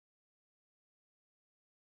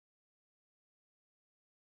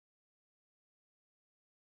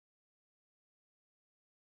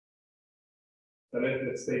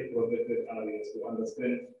selected state protected areas to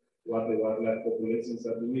understand what the wildlife populations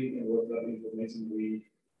are doing and what that information we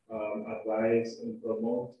advise and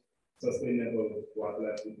promote sustainable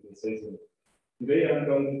wildlife utilization. Today I'm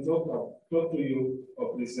going to talk to you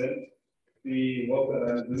or present the work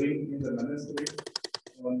that I'm doing in the ministry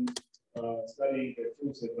on studying the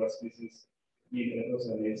two zebra species in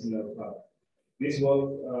Etosha National Park. This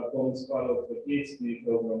work forms part of the PhD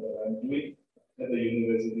program that I'm doing at the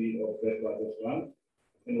University of Witwatersrand.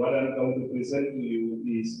 And what I'm going to present to you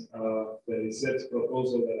is the research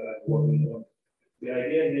proposal that I'm working on. The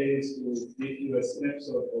idea here is to give you a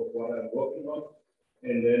snapshot of what I'm working on,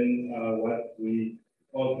 and then what we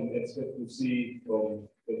all can expect to see from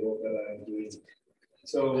the work that I'm doing.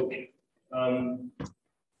 So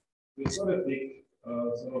we've got a big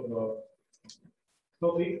sort of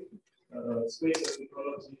topic, spatial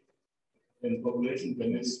ecology and population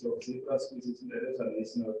genetics of zebra species in the Etosha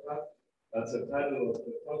National Park. That's the title of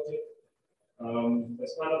the project.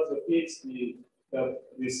 As part of the PhD, the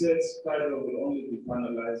research title will only be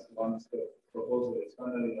finalized once the proposal is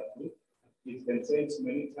finally approved. It can change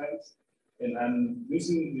many times, and I'm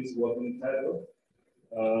using this working title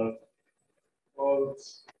called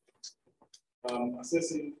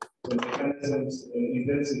assessing the mechanisms and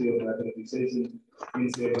intensity of hybridization in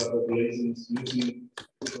zebra populations using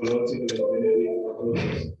ecological and genetic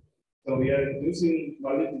approaches. So we are using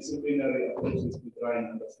multidisciplinary approaches to try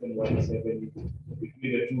and understand what is happening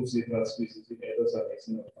between the two zebra species in Etosha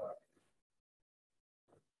National Park.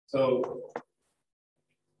 So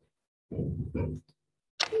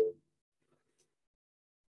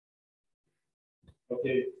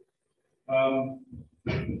okay.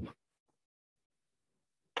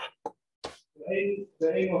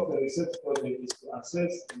 The aim of the research project is to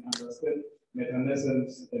assess and understand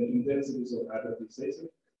mechanisms and intensities of hybridization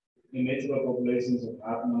in natural populations of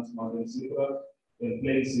Hartmann's mountain zebra and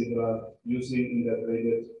plain zebra using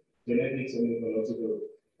integrated genetics and ecological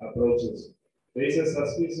approaches. There is a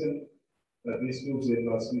suspicion that these two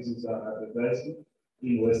zebra species are hybridizing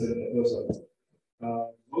in western Etosha.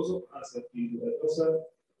 Most of us have been to Etosha.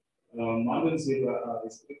 Mountain zebra are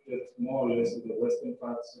restricted more or less to the western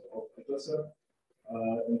parts of Etosha,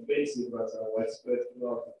 and plain zebras are widespread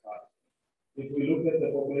throughout the park. If we look at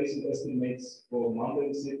the population estimates for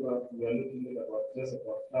mountain zebra, we are looking at just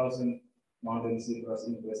about 1,000 mountain zebras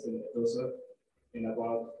in western Etosha and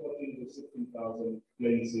about 14 to 16,000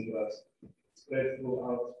 plain zebras spread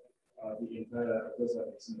throughout the entire Etosha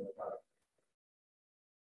National Park.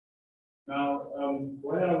 Now,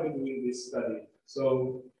 why are we doing this study?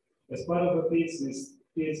 So, as part of the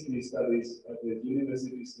PhD studies at the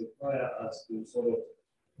universities require us to sort of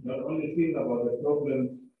not only think about the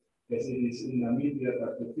problem as it is in Namibia,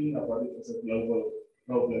 but to think about it as a global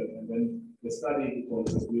problem, and then the study to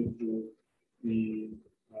contribute to the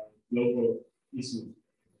global issue.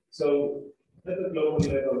 So, at the global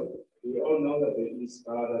level, we all know that there is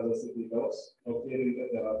biodiversity loss occurring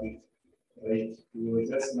at a rapid rate. We were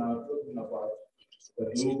just now talking about the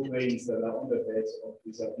blue cranes that are on the verge of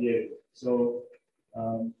disappearing. So,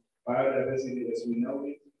 biodiversity as we know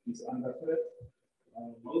it is under threat.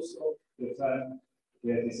 Most of the time,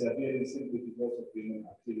 they are disappearing simply because of human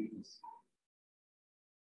activities.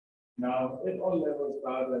 Now, at all levels,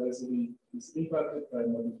 biodiversity is impacted by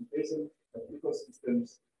modification of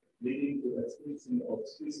ecosystems, leading to extinction of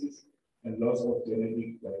species and loss of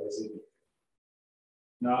genetic diversity.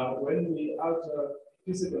 Now, when we alter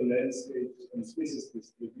physical landscapes and species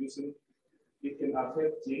distribution, it can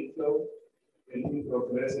affect gene flow and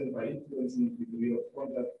progression by influencing the degree of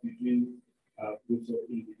contact between groups of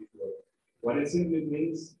individuals. What it simply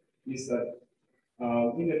means is that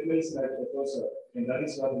in a place like Etosha, and that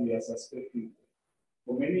is what we are suspecting,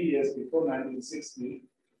 for many years before 1960,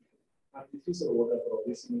 artificial water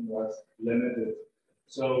provisioning was limited.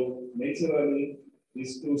 So naturally,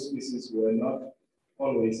 these two species were not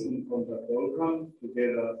always in contact. They all come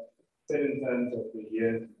together certain times of the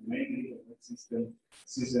year, mainly the wet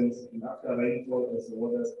seasons, and after rainfall, as the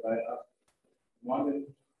waters dry up, mountain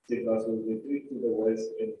zebras will retreat to the west,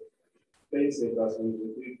 and plain zebras will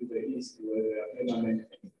retreat to the east, where there are permanent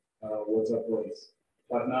water points.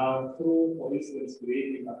 But now, through, for instance,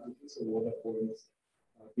 creating artificial water points,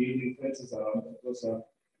 building fences around Etosha,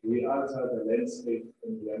 we alter the landscape,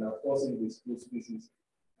 and we are now forcing these two species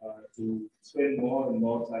to spend more and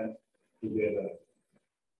more time together.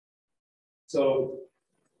 So,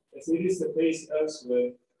 as it is the case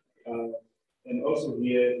elsewhere, and also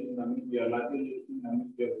here in Namibia, luckily in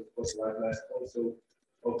Namibia, of course, wildlife also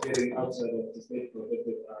occurring outside of the state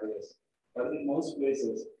protected areas. But in most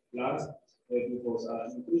places, large herbivores are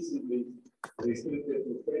increasingly restricted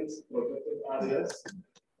to fenced protected areas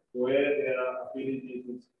where their ability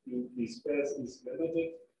to disperse is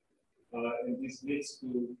limited, and this leads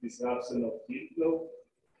to disruption of heat flow,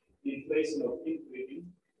 inflation of inbreeding,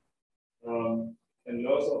 and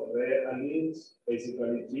loss of rare alleles,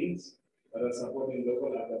 basically genes that are supporting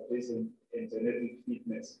local adaptation and genetic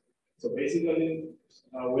fitness. So basically,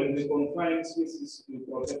 when we confine species to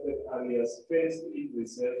protected areas fenced in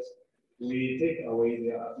reserves, we take away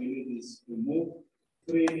their abilities to move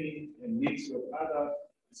freely and mix with other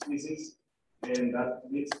species, and that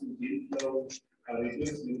leads to gene flow,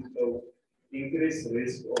 reduced gene flow, increased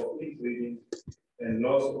risk of inbreeding, and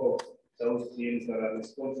loss of those genes that are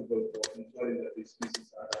responsible for ensuring that these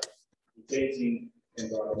species are changing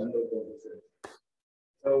environmental conditions.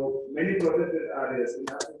 So many protected areas in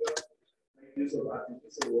Africa make use of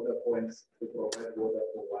artificial water points to provide water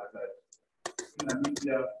for wildlife. In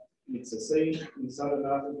Namibia, it's the same. In Southern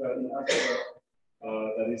Africa, in Africa,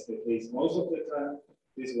 that is the case. Most of the time,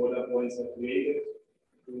 these water points are created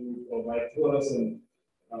to provide tourism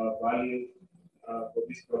value for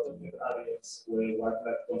these protected areas where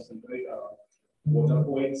wildlife concentrate around water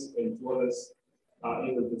points, and tourists are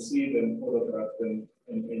able to see them, photograph them,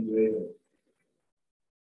 and enjoy them.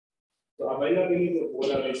 So availability of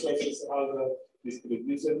water resources, other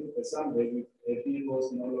distribution, some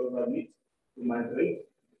herbivores no longer need to migrate,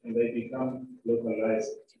 and they become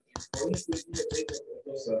localized. For instance, in the case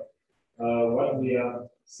of Etosha, what we are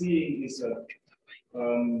seeing is that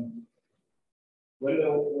when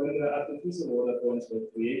the artificial water points were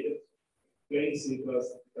created, plain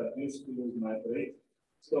seabirds that used to migrate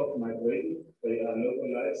stop migrating. They are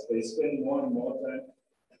localized. They spend more and more time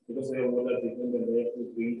because they are water dependent. They have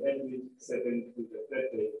to drink every second to the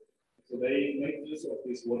third day. So they make use of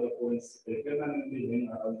these water points. They permanently hang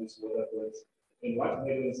around these water points. And what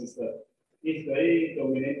happens is that if they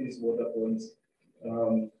dominate these water points,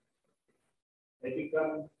 they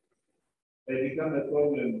become a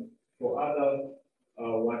problem for other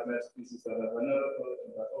wildlife species that are vulnerable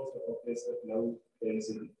but also of less low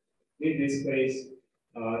density. In this case,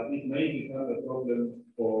 it may become a problem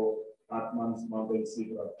for Hartmann's mountain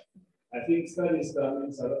zebra. I think studies done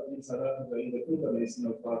in South Africa in the Kruger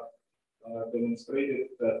National Park demonstrated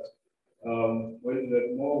that when you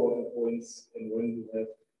have more water points and when you have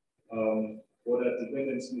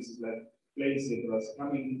water-dependent species like plain zebras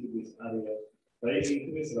coming into this area, they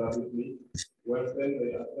increase rapidly. Whereas then they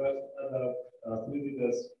attract other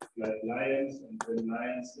predators like lions, and then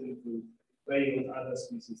lions tend to prey on other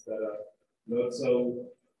species that are not so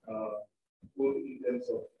good in terms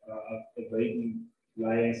of evading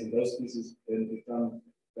lions, and those species then become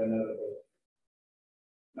vulnerable.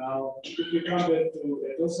 Now, if we come back to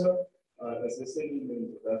Etosha, as I said in the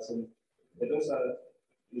introduction, Etosha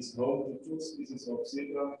is home to two species of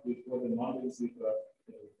zebra. We call the mountain zebra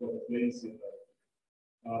and we call the plain zebra.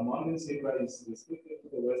 Mountain zebra is restricted to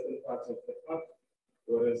the western parts of the park,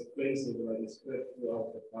 whereas plain zebra is spread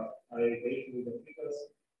throughout the park. I gave you the figures,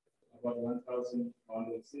 about 1,000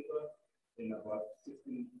 mountain zebra and about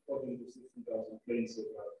 14 to 16,000 plain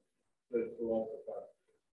zebra spread throughout the park.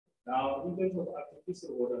 Now, in terms of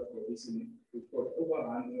artificial water provisioning, we've got over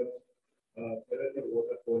 100 parental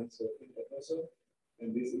water points in Etosha,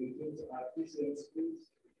 and this includes artificial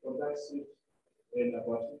springs, contact sweeps, and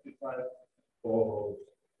about 55 boreholes.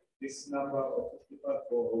 This number of 55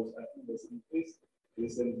 boreholes, I think, has increased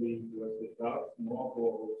recently with the drought. More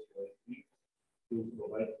boreholes were used to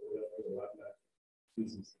provide water for wildlife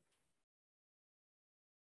species.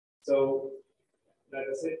 So, like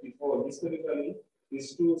I said before, historically,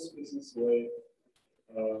 these two species were,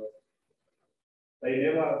 they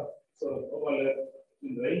never sort of overlapped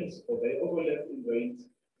in range, or they overlapped in range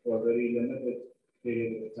for a very limited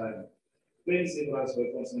period of time. Plain zebras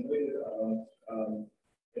were concentrated around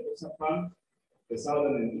Etosha, the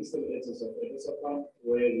southern and eastern edges of Etosha,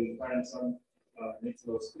 where we find some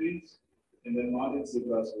natural streams, and then mountain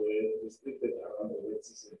zebras were restricted around the wet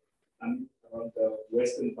season and around the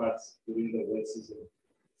western parts during the wet season.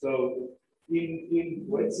 So in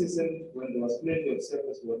wet season, when there was plenty of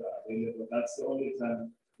surface water available, that's the only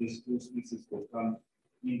time these two species will come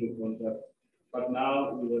into contact. But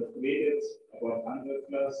now we have created about 100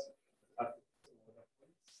 plus.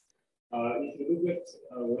 If you look at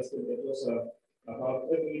Western Etosha, about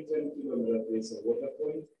every 10 kilometers there is a water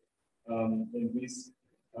point, and this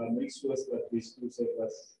makes sure that these two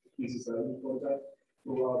species are in contact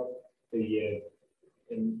throughout the year.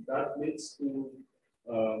 And that leads to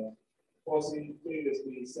causing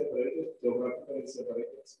previously separated, geographically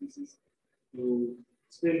separated species to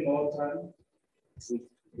spend more time with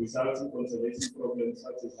resulting conservation problems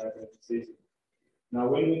such as hybridization. Now,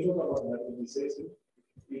 when we talk about hybridization,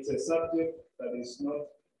 it's a subject that is not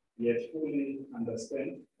yet fully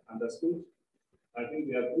understood. I think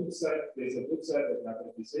there's a good side of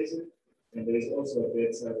hybridization, and there is also a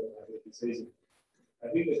bad side of hybridization. I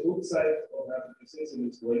think the good side of hybridization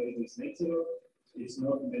is when it is natural, it's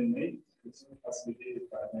not man-made, it's not facilitated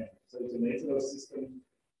by man. So it's a natural system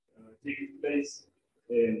taking place,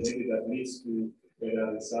 and maybe that leads to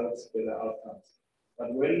better results, better outcomes.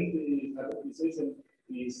 But when the hybridization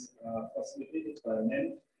is facilitated by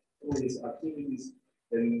man through his activities,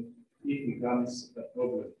 then it becomes a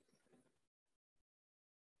problem.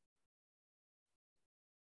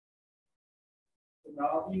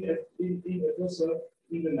 Now, in Etosha,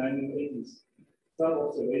 in the 1980s, some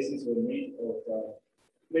observations were made of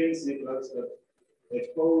plain zebras that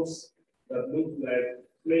exposed that looked like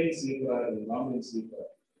plain zebra and mountain zebra.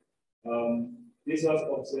 This was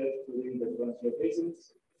observed during the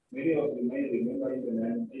translocations. Many of you may remember in the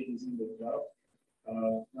 1980s in the drought,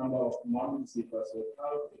 number of mountain zebras were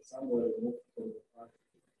found, and some were removed from the park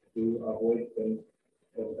to avoid them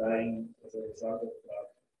from dying as a result of drought.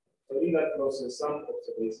 So in that process, some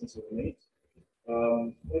observations were made.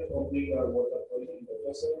 At Omega waterfall in the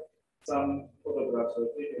desert, some photographs were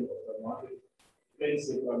taken of the mountain plain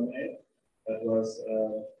zebra mare that was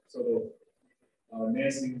sort of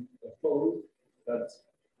nursing a foal that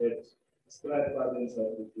had striped patterns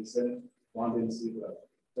that represent mountain zebra.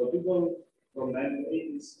 So people from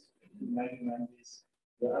 1980s to 1990s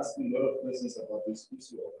were asking a lot of questions about this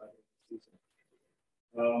issue of hybridization.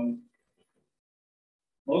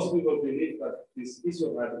 Most people believe that this issue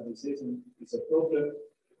of hybridization is a problem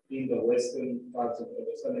in the western parts of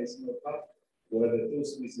Etosha National Park, where the two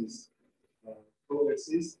species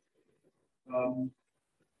coexist. A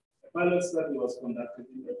pilot study was conducted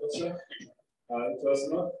in Etosha. It was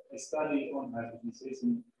not a study on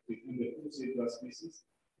hybridization between the two zebra species,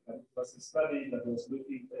 but it was a study that was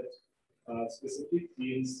looking at specific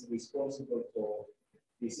genes responsible for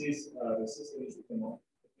disease resistance in the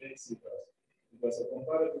plain zebras. It was a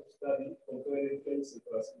comparative study comparing plain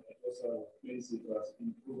zebras in Etosha with plain zebras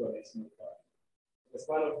in Kruger National Park. As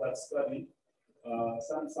part of that study,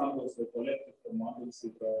 some samples were collected from mountain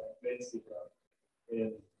zebra and plain zebra,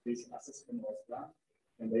 and this assessment was done.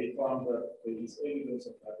 And they found that there is evidence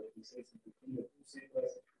of hybridization between the two zebra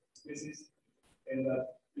species, and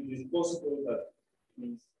that it is possible that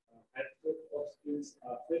these hybrid offspring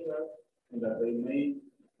are fertile, and that they may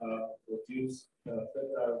produce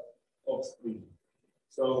fertile offspring.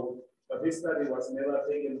 So, but this study was never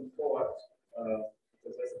taken forward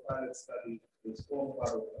because as a pilot study, it's formed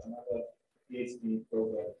part of another PhD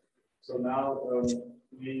program. So now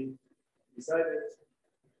we decided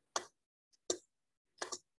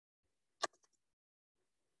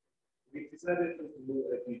to do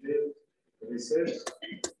a detailed research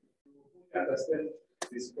to understand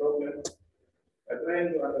this problem,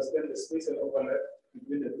 trying to understand the spatial overlap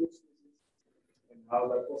between the two species and how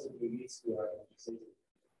that possibly leads to hybridization.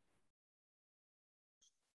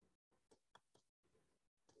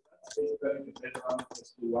 That's basically the background as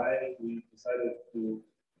to why we decided to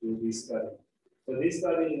do this study. So this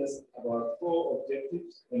study has about 4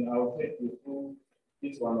 objectives, and I'll take you through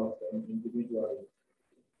each one of them individually.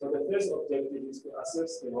 So the first objective is to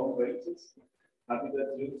assess the home ranges,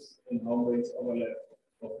 habitat use, and home range overlap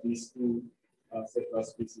of these two zebra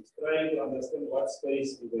species. Trying to understand what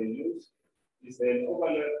space do they use. Is there an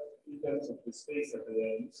overlap in terms of the space that they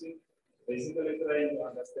are using? Basically trying to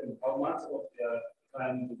understand how much of their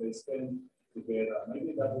time do they spend together.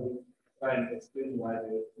 Maybe that will try and explain why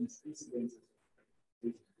the incidences.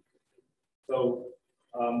 So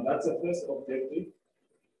that's the first objective.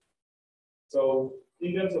 So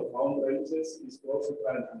in terms of home ranges, is to also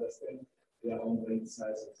try and understand their home range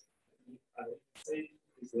sizes.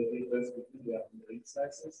 Is the difference between their home range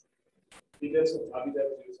sizes? In terms of habitat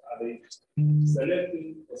use, are they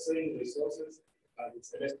selecting the same resources? Are they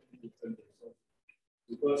selecting different resources?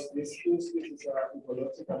 Because these two species are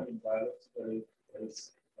ecologically and biologically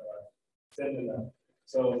similar.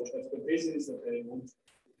 So the expectation is that they would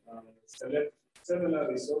select similar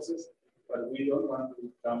resources, but we don't want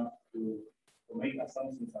to come to make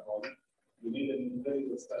assumptions about it. We need an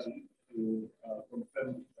empirical study to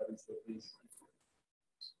confirm that is the case.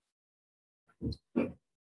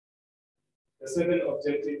 The second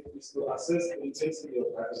objective is to assess the intensity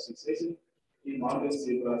of hybridization in mountain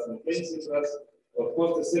zebras and plain zebras. Of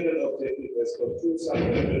course, the second objective has got 2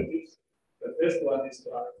 sub-objectives. The first one is to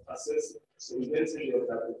assess the intensity of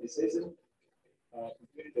hybridization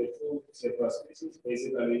between the 2 zebra species,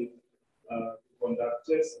 basically conduct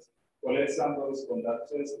tests, collect samples,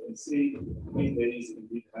 conduct tests, and see if there is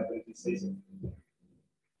indeed hybridization.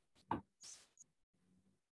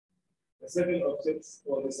 The second objective,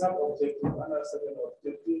 or the sub-objective, another second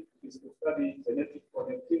objective is to study genetic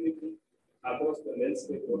connectivity across the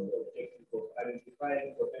landscape of the objective of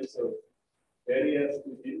identifying potential barriers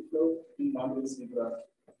to inflow in mountain zebra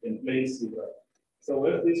and plain zebra. So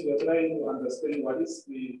with this, we're trying to understand what is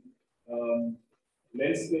the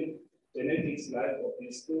landscape genetics like of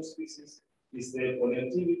these two species. Is there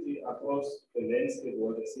connectivity across the landscape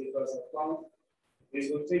where the zebras are found?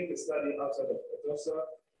 This will take the study outside of Etosha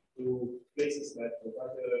to places like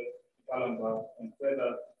Witwatersrand, Palamba, and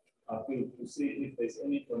further afield to see if there's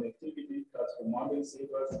any connectivity that's for mountain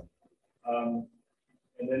zebras.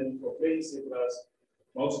 And then for plain zebras,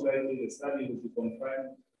 most likely the study will be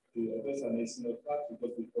confined to Etosha National Park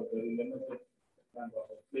because we've got very limited number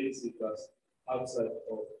of plain zebras outside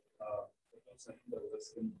of Etosha in the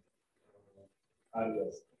western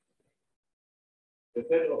areas. The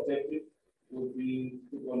third objective would be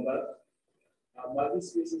to conduct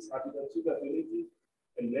multi-species habitat suitability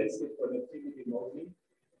and landscape connectivity modeling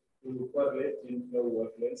to correlate inflow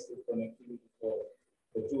with landscape connectivity for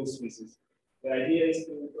the two species. The idea is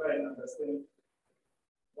to try and understand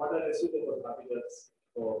what are the suitable habitats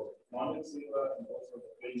for mountain zebra and also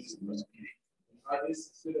the plain zebra. Are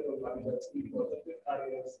these suitable habitats in protected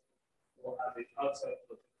areas or are they outside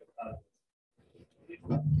protected areas?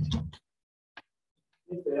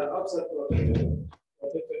 If they are outside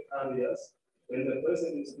protected areas, then the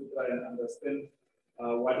person needs to try and understand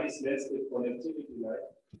what is landscape connectivity like.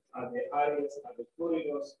 Are the areas, are the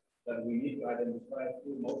corridors that we need to identify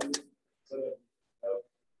through modeling so that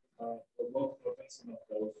we have promote protection of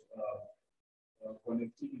those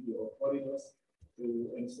connectivity or corridors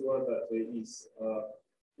to ensure that there is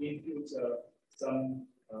in future some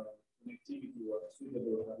connectivity or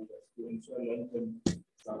suitable habitats to ensure long-term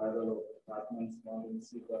survival of Hartmann's mountain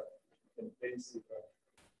zebra and plain zebra.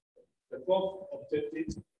 The fourth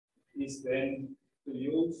objective is then to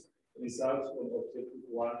use results from objective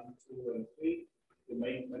 1, 2, and 3 to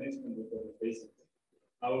make management recommendations.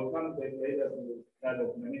 I will come back later to the kind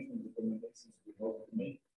of management recommendations we hope to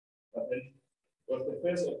make. But then, for the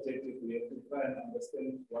first objective, we have to try and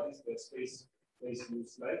understand what is the space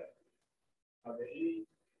use like. Are there any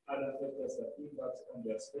other factors that impact on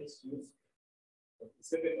their space use? But the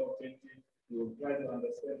second objective, we will try to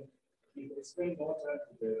understand if they spend more time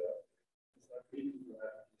together, is that leading to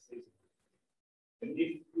hybridization? And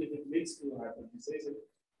if it leads to hybridization,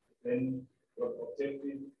 then what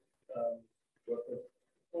objective, what the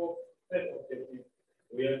third objective,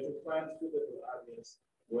 we have to find suitable areas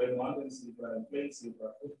where mountain zebra and plain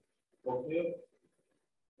zebra could occur,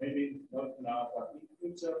 maybe not now, but in the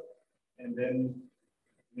future, and then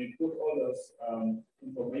we put all those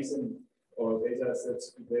information or data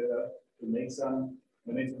sets together to make some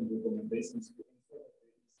management recommendations to ensure that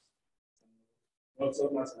there is not so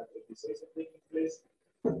much hybridization taking place,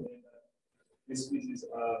 and these species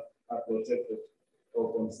are protected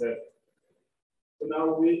or conserved. So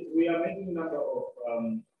now we are making a number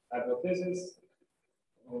of hypotheses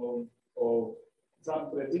or some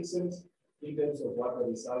predictions in terms of what the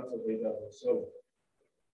results of data will show.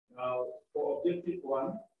 Now, for objective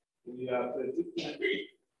 1, we are predicting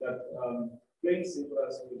that plain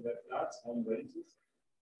zebras will have large home ranges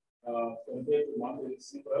compared to mountain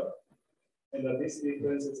zebra, and that these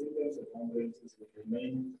differences in terms of home ranges will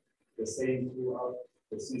remain the same throughout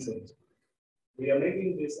the season. We are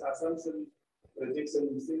making this assumption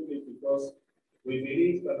prediction simply because we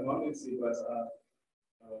believe that mountain zebras are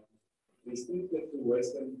restricted to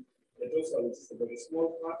western Etosha, which is a very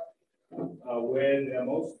small part, where their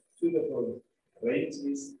most suitable range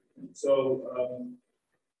is. So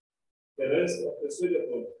the rest of the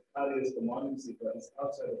suitable areas for mountain zebra is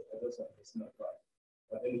outside of Etosha National Park.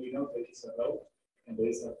 But then we know there is a route and there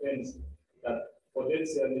is a fence that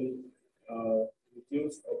potentially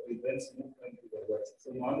reduce or prevents movement to the west.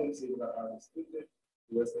 So mountain zebra are restricted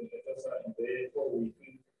to western Etosha, and therefore we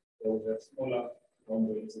think they will have smaller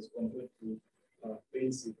home ranges compared to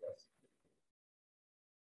plain zebras.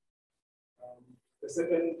 The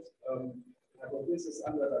second hypothesis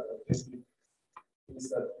under that objective is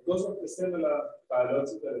that because of the similar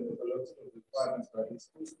biological and ecological requirements by these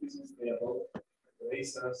two species, they are both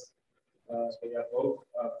racers, they are both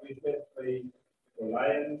preferred prey for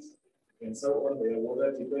lions, and so on. They are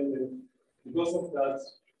water dependent. Because of that,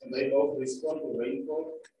 and they both respond to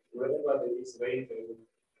rainfall. Wherever there is rain, they will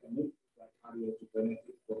move that area to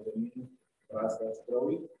benefit from the new grass that's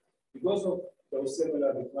growing. Because of those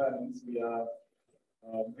similar requirements, we are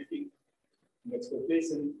making an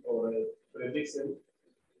expectation or a prediction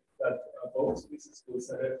that both species will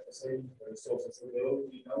select the same resources. So there will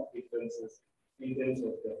be no differences in terms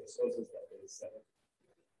of the resources that they select.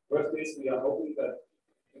 First is we are hoping that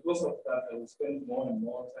because of that, I will spend more and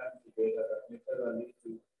more time together that may further lead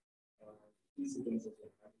to incidences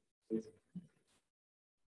of hybridization.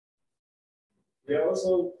 We are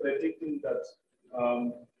also predicting that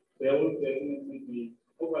there will definitely be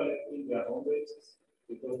overlap in their home bases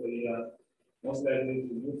because they are most likely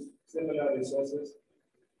to use similar resources,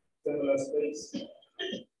 similar space.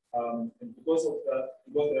 And because of that,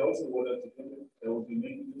 because they are also water dependent, they will be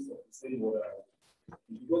making use of the same water.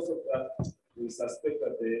 And because of that, we suspect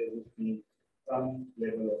that there will be some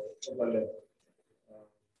level of overlap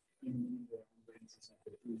in the ranges of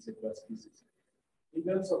the two several species. In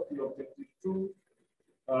terms of the objective 2,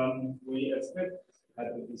 we expect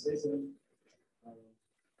hybridization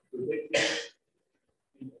to take place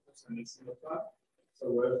in the national park.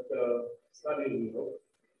 So with the study,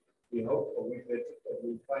 we hope or we predict that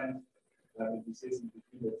we find hybridization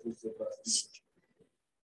between the two several species.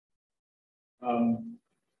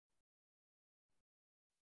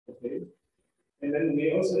 Okay, and then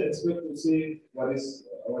we also expect to see what is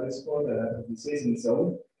called the hybridization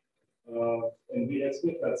zone, and we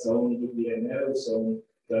expect that zone to be a narrow zone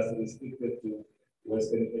that's restricted to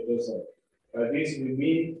Western Etosha. By this we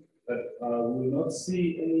mean that we will not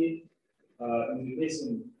see any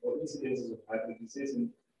indication or incidences of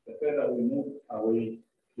hybridization the further we move away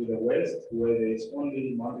to the west, where there is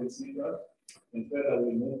only mountain zebra, and further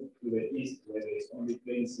we move to the east, where there is only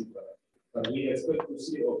plain zebra. But we expect to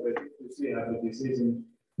see or predict to see hybridization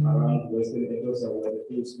around Western Etosha, where the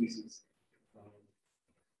two species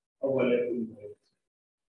overlap in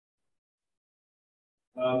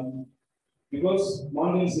the because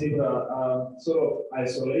mountain zebra are sort of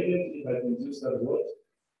isolated, if I can use that word,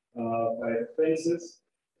 by fences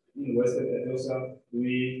in Western Etosha,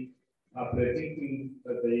 we are predicting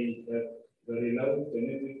that they have very low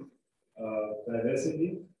genetic diversity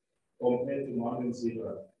compared to mountain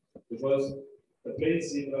zebra. Because the plain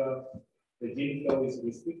zebra, the gene flow is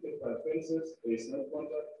restricted by fences, there is no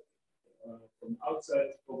contact from outside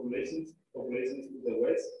populations to the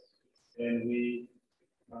west, and we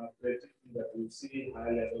are predicting that we see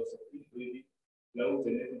high levels of inbreeding, low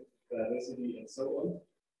genetic diversity, and so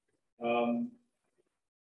on.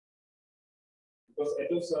 Because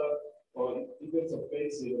Etosha, or in terms of plain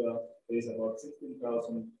zebra, there is about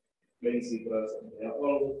 16,000 plain zebras, and they are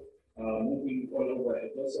all moving all over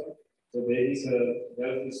Etosha. So there is a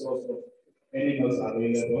healthy source of animals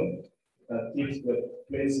available that keeps the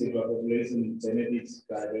plain zebra population genetics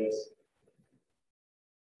diverse.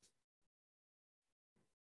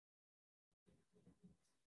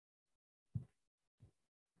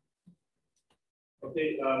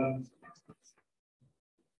 Okay.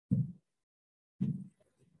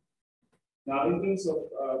 Now, in terms of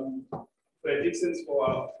predictions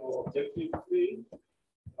for objective 3,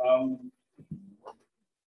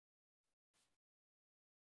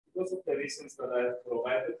 because of the reasons that I have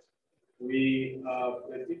provided, we are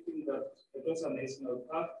predicting that Etosha National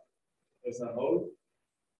Park as a whole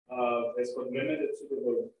has got limited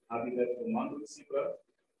suitable habitat for mountain zebra,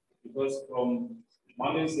 because from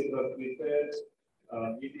mountain zebra preferred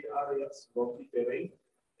hilly areas, rocky terrain,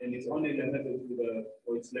 and it's only limited to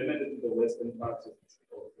the western parts of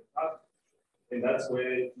the park, and that's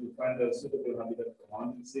where you find a suitable habitat for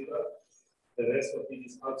mountain zebra. The rest of it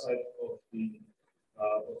is outside of the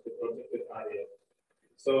protected area.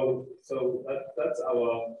 So that's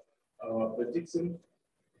our prediction.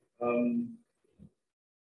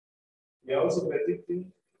 We are also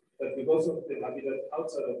predicting that because of the habitat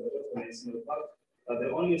outside of the Etosha National Park, the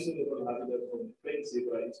only suitable habitat for the plain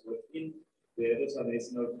zebra is within the Etosha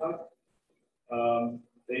National Park.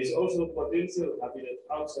 There is also potential habitat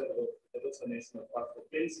outside of the Etosha National Park for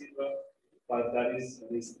plain zebra, but that is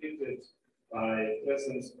restricted by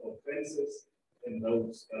presence of fences and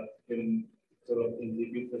roads that can sort of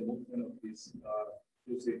inhibit the movement of these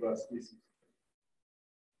two zebra species.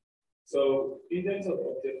 So in terms of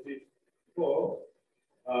objective 4,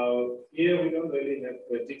 here we don't really have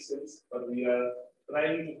predictions, but we are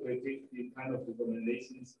trying to predict the kind of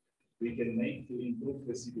recommendations we can make to improve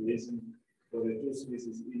the situation for the two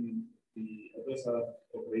species in the Etosha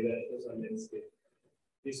or greater Etosha landscape.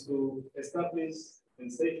 Is to establish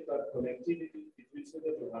and safeguard connectivity between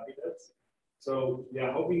suitable habitats. So we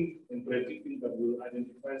are hoping and predicting that we will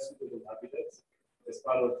identify suitable habitats as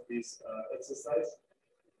part of this exercise,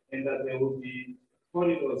 and that there will be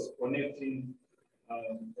corridors connecting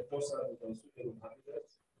Etosha with those suitable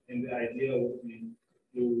habitats. And the idea would be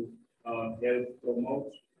to help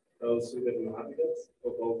promote those suitable habitats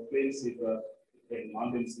for both plain zebra and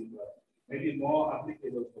mountain zebra. Maybe more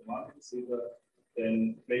applicable for mountain zebra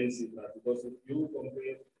than plain zebra, because if you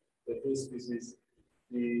compare the two species,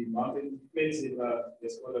 the mountain plain zebra,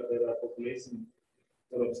 as well as there are population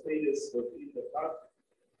sort of stages within the park,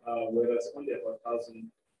 whereas only about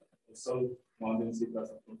 1,000 or so mountain zebras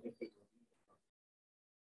are protected.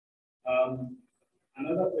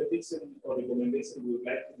 Another prediction or recommendation we would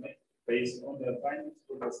like to make based on the findings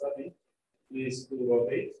from the study is to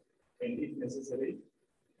rotate and, if necessary,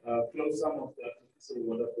 close some of the artificial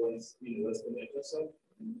water points in Western Etosha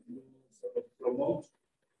to sort of promote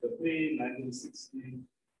the pre-1960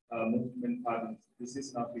 movement patterns. This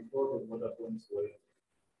is now before the water points were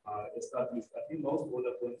established. I think most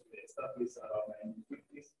water points were established around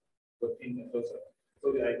 1950s within Etosha.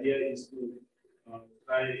 So the idea is to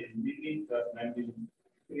try and mimic that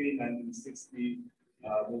pre-1960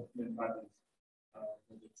 movement patterns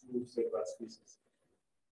for the two zebra species.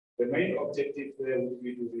 The main objective there would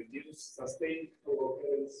be to reduce sustained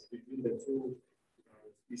co-occurrence between the two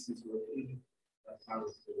species within that part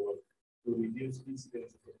of the world, to reduce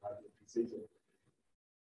incidence of hybridization.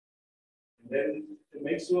 And then to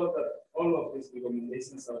make sure that all of these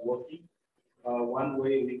recommendations are working, one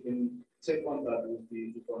way we can check on that would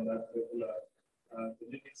be to conduct regular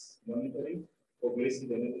genetics monitoring, population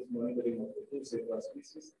genetics monitoring of the two zebra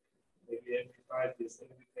species. Maybe every 5 years,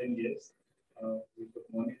 every 10 years, we could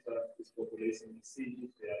monitor this population and see if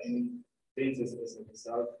there are any changes as a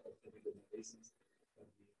result of the recommendations that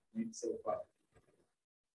we made so far.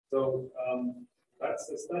 So that's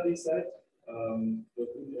the study site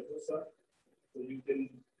within Etosha. So you can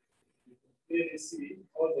clearly see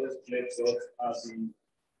all those black dots are the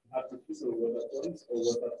artificial water points or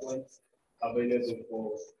water points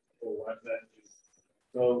available for wildlife use.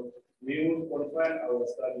 So we will confine our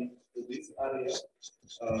study to this area,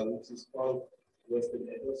 which is called Western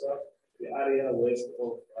Etosha, the area west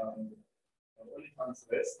of Oliphant's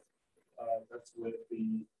Rest. That's where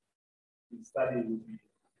the study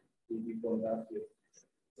will be conducted.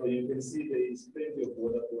 So you can see there is plenty of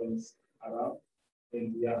water points around,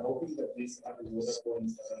 and we are hoping that these are the water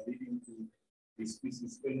points that are leading to the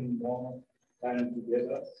species spending more time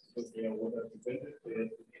together because they are water dependent. They have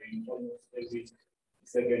to drink almost every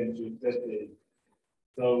second to third day.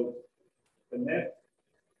 So the map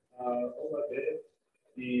over there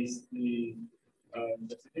is the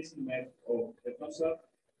destination map of Etosha.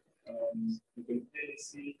 You can clearly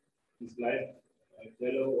see this light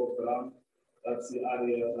yellow or brown. That's the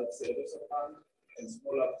area, that's the Etosha Park, and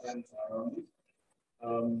smaller plants around it.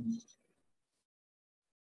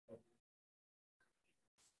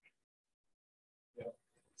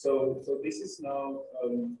 So this is now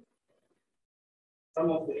some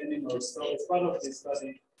of the animals. So as part of this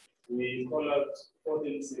study, we colored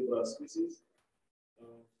 14 zebra species,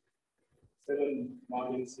 7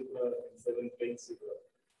 mountain zebra and 7 plain zebra.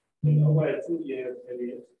 And over a 2-year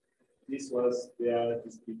period, this was their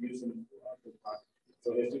distribution throughout the park.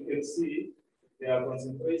 So as you can see, their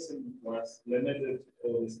concentration was limited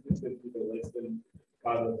or restricted to the western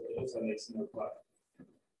part of the Etosha National Park.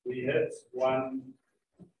 We had one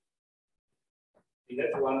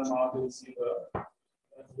mountain zebra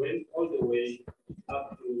that went all the way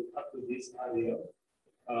up to this area.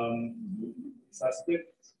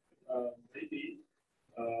 Suspect maybe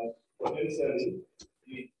potentially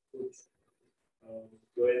it could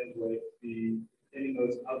join with the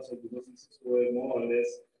animals outside because this is where more or less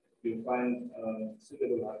you find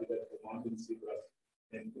suitable habitat for mountain zebras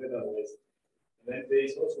and further west. And then there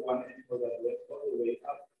is also one animal that went all the way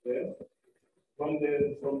up there. From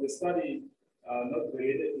the study, not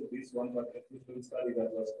related to this one, but a different study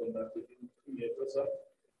that was conducted in Etosha,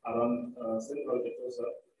 around central Etosha,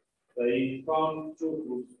 they found 2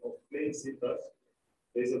 groups of plain zebras.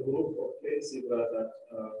 There's a group of plain zebra that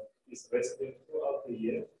is resident throughout the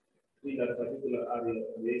year in that particular area,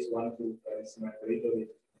 and there is one group that is migratory.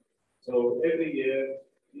 So every year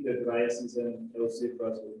in the dry season, those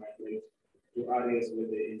zebras will migrate to areas where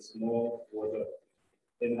there is more water.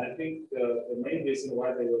 And I think the main reason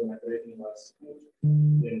why they were migrating was food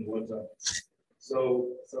and water. So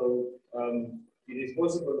it is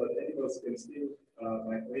possible that animals can still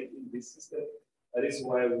migrate in this system. That is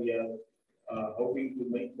why we are hoping to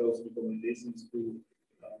make those recommendations to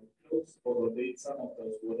close or rotate some of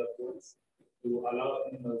those water points to allow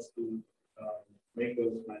animals to make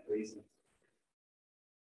those migrations.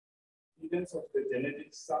 In terms of the genetic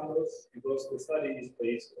samples, because the study is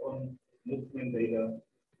based on movement data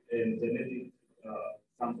and genetic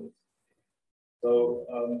samples. So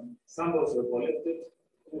samples were collected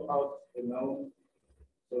throughout the known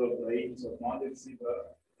sort of range of mountain zebra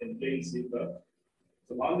and plain zebra.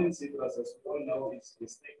 So mountain zebras, as we all know, is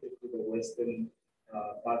restricted to the western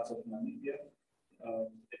parts of Namibia.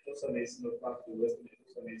 Etosha National Park, the Western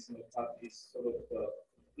Etosha National Park, is sort of the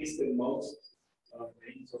easternmost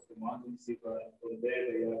range of the mountain zebra, and from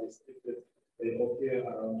there they are restricted. They appear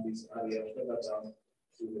around this area further down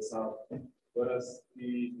to the south. Whereas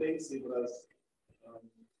the plain zebras,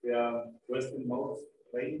 their westernmost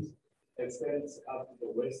range extends up to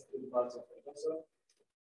the western parts of Etosha.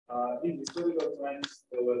 In historical times,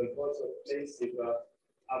 there were reports of plain zebra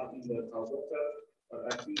up in the Etosha,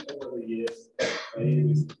 but I think over the years, they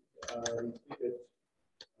retreated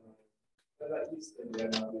further east, and they are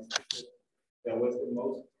now restricted. Their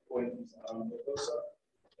westernmost point is around Etosha,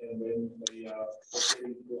 and then they are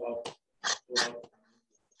operating throughout.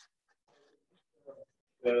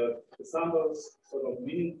 The samples sort of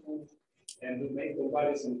meaningful, and to make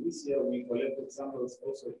comparison easier, we collected samples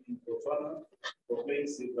also in Botswana for plain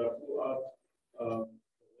zebra throughout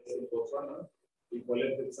western Botswana. We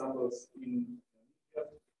collected samples in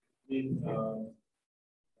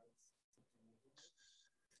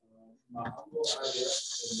Mahambo area,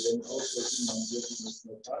 and then also in Namibia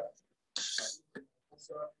National Park.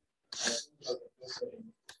 So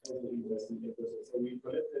we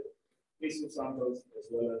collected tissue samples as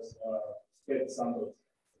well as spread samples,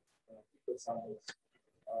 samples.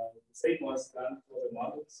 The same was done for the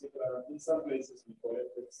mountain zebra. In some places, we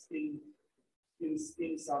collected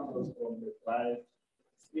skin samples from the dried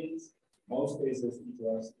skins. Most cases, it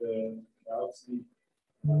was the outside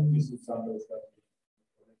tissue samples that we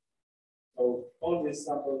collected. So all these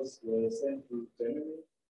samples were sent to Germany.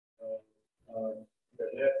 The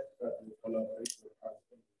lab that we collaborate with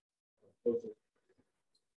Hartmann project.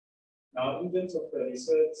 Now, in terms of the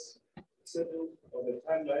research schedule or the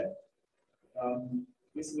timeline,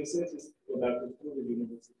 this research is conducted through the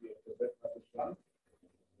University of the Witwatersrand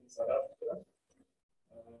in South Africa.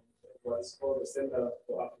 What is called the Center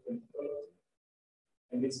for African Ecology,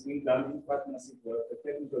 and it's being done in partnership with the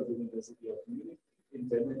Technical University of Munich in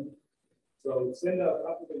Germany. So, Center of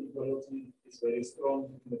African Ecology is very strong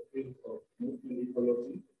in the field of movement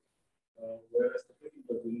ecology, whereas the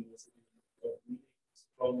Technical University of Munich is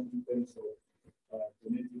strong in terms of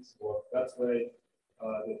genetics work. That's why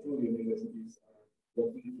the two universities are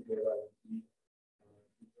working together to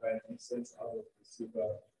try and make sense out of the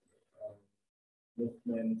super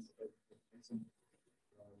movement genetics in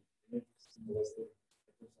the Western.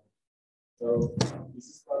 So this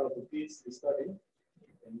is part of the PhD study,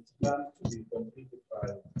 and it's planned to be completed by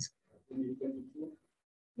 2022.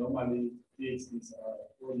 Normally, PhDs are a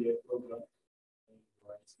 4-year program, and we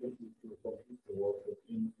are expected to complete the work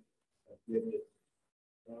within a period.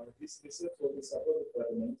 This research will be supported by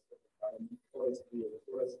the Ministry of Environment, Forestry and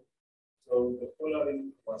Tourism. So the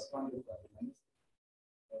coloring was funded by the Ministry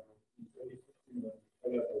in 2015 when the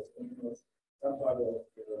color was continuous. Some part of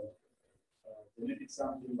the genetic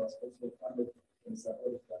sampling was also funded and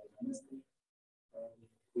supported by the Ministry.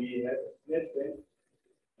 We had met them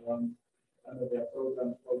under their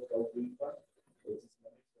program called Green Fund, which is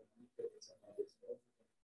managed by the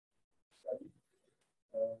study.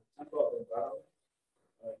 Chamber of Environment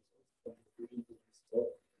contributing to this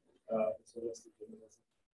work, as well as the University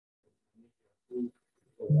of Namibia, who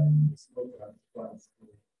provide small grant funds to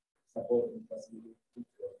support and facilitate this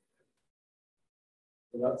work.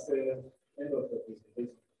 So that's the end of the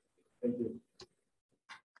presentation. Thank you.